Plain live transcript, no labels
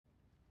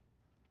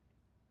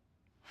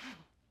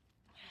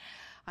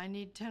I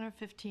need 10 or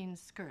 15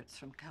 skirts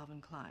from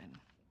Calvin Klein.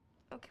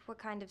 Okay, what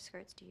kind of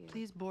skirts do you...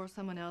 Please bore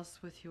someone else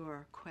with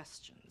your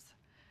questions.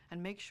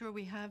 And make sure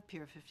we have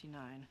Pier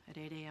 59 at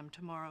 8 a.m.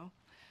 tomorrow.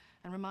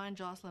 And remind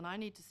Jocelyn I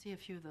need to see a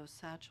few of those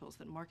satchels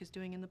that Mark is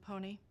doing in the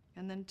Pony.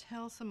 And then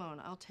tell Simone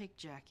I'll take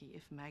Jackie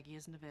if Maggie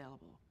isn't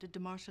available. Did de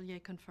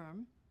Marchelier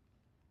confirm?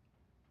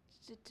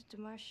 De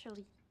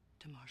Marchelier?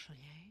 De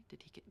Marchelier?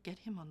 Did he get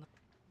him on the...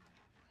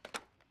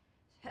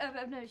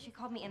 No, she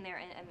called me in there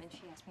and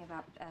she asked me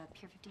about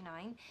Pier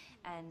 59,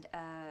 and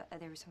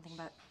there was something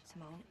about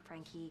Simone,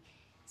 Frankie,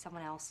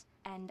 someone else,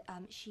 and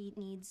she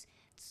needs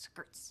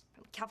skirts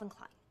from Calvin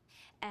Klein,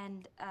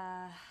 and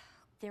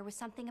there was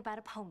something about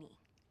a pony.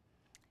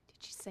 Did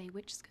she say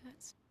which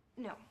skirts?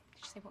 No.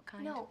 Did she say what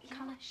kind? No,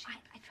 Colour?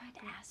 I tried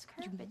to ask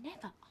her, You but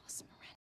never asked Miranda.